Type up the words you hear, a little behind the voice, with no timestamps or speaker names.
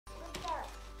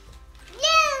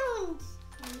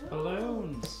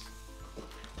Balloons.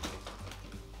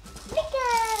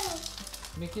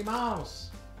 Mickey Mouse.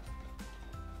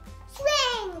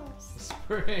 Swings.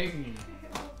 Spring.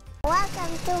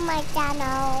 Welcome to my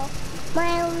channel.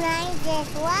 My name is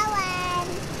Rowan.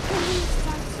 Please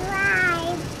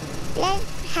subscribe.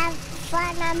 Let's have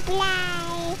fun and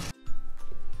play.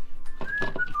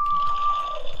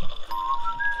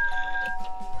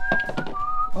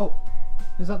 Oh,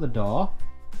 is that the door?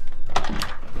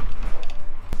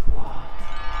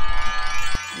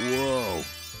 Whoa.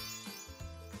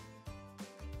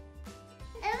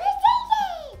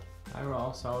 Hi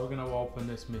Ross, so we're going to open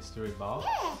this mystery box.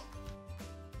 Yeah.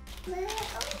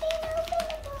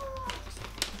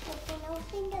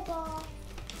 Open the box.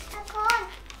 I can't.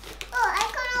 Oh, I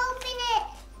can't open it.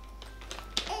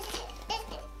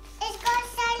 It's got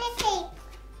silent tape.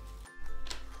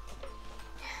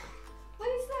 What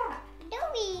is that?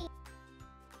 Doobie.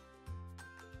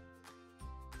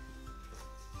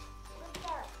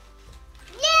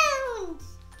 Balloons.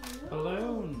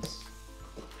 Balloons.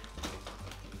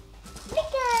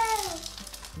 Snickers.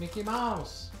 Mickey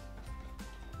Mouse.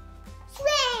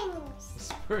 Swings.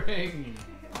 Spring.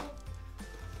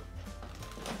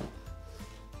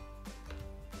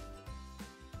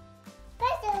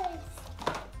 Puzzles.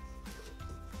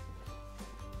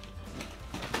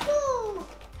 Ooh.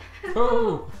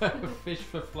 Oh, fish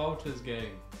for floaters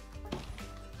game.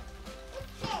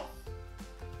 What's this?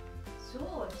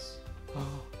 Swords.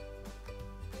 Oh.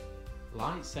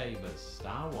 Lightsabers,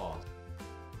 Star Wars.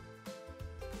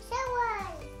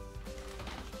 Someone.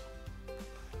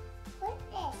 What's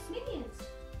this? Minions.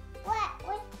 What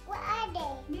are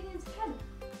they? Minions pen.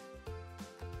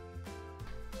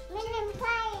 Minion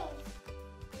players.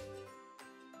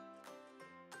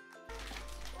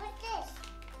 What's this?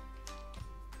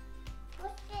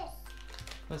 What's this?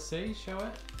 Let's see, show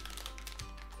it.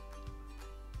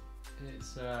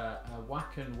 It's a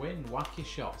whack and win, wacky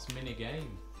shots mini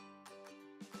game.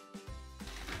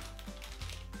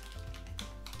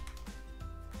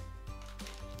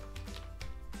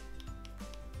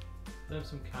 There's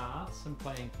some cards, some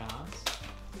playing cards.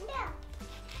 No.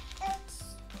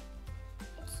 It's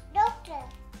Doctor.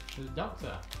 There's a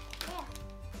doctor. Yeah.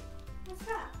 What's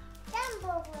that?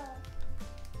 Hamburger.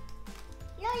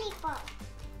 Lollipop.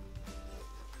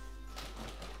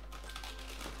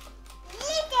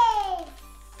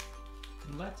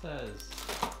 Letters.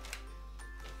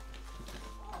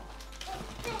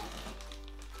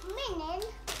 Minion.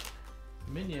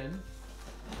 Minion.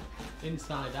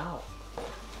 Inside Out.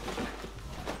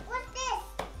 What's this?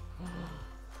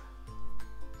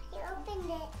 You opened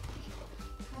it.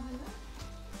 Have a look.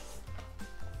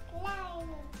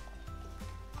 Slime.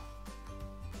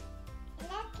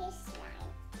 Lucky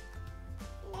slime.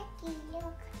 Lucky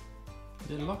look.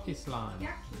 The Lucky Slime.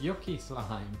 Yucky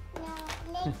Slime. No,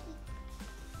 lucky.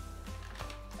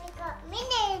 We got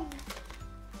Minion.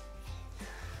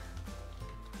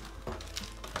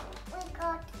 We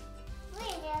got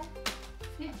Reader.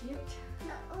 Fidget.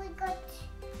 No, we got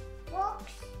Box.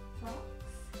 Box.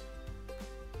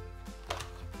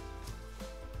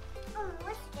 Oh,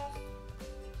 what's this?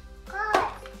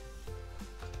 Cards.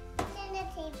 Dinner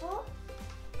table.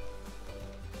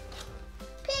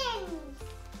 Pins.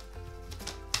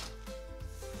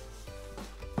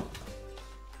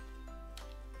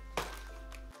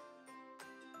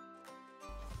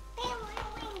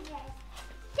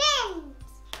 Pins.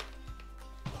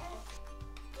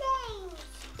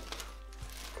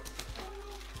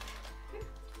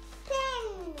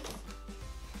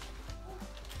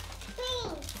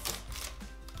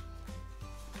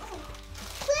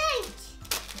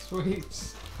 Sweets.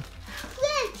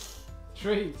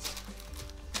 Treats.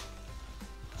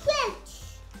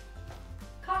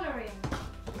 Coloring.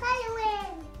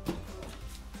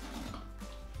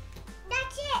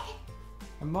 That's it.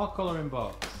 And more colouring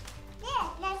box. Yeah,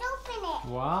 let's open it.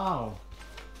 Wow.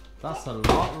 That's a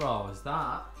lot, Ro, is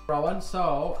that? Rowan,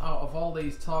 so out of all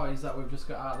these toys that we've just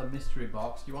got out of the mystery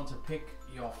box, do you want to pick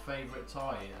your favourite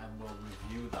toy and we'll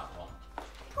review that one?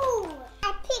 Poo.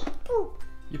 I picked poop.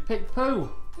 You picked Pooh?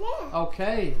 Yeah.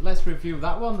 Okay, let's review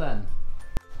that one then.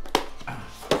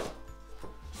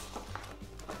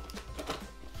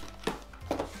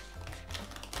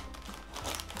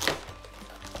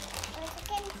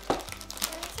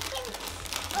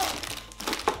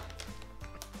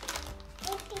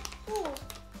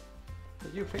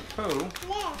 Did you pick Pooh?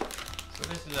 Yeah. So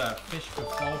this is a Fish for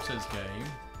Floaters game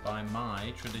by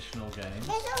My Traditional Games.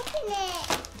 Let's open it.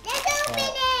 Let's open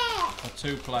it. For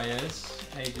 2 players,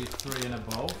 ages 3 and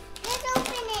above. Let's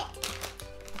open it.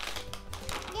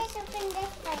 Let's open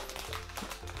this first.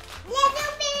 Let's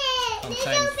open it.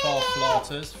 Contains 4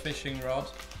 floaters, fishing rod,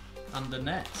 and a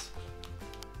net.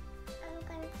 I'm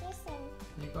going fishing.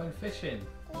 You're going fishing?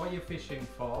 What are you fishing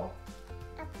for?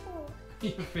 A pool.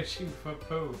 You're fishing for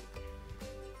poo.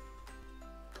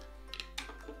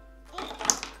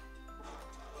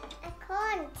 I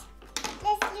can't.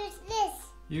 Let's use this.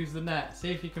 Use the net.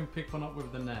 See if you can pick one up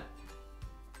with the net.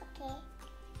 Okay.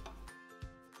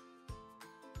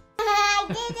 I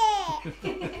did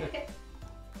it.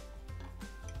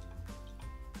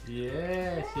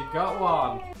 Yes, you got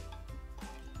one.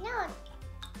 No.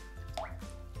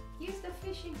 Use the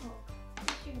fishing hook.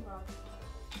 Fishing rod.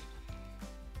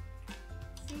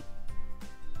 See?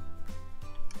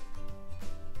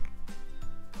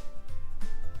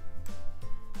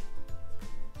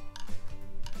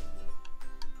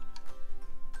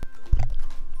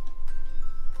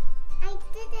 I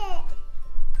did it.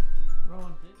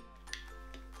 Rowan did.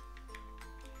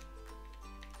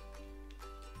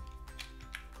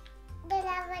 Did I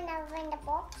run over in the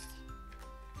box?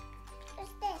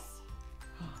 What's this?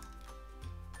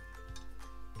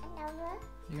 Another?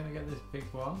 You're gonna get this big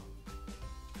one.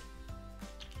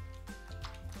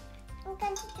 I'm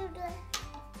going to do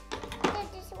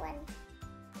this one.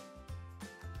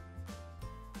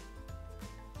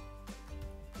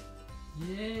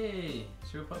 Yay!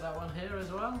 Should we put that one here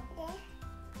as well?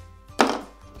 Yeah.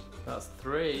 That's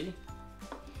 3.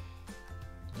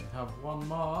 You have one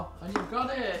more, and you've got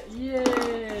it!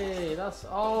 Yay! That's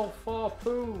all 4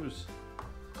 poos.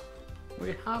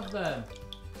 We have them.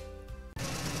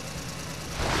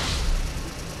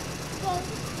 Okay,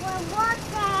 well, watch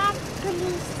that.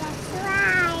 Please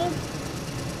subscribe.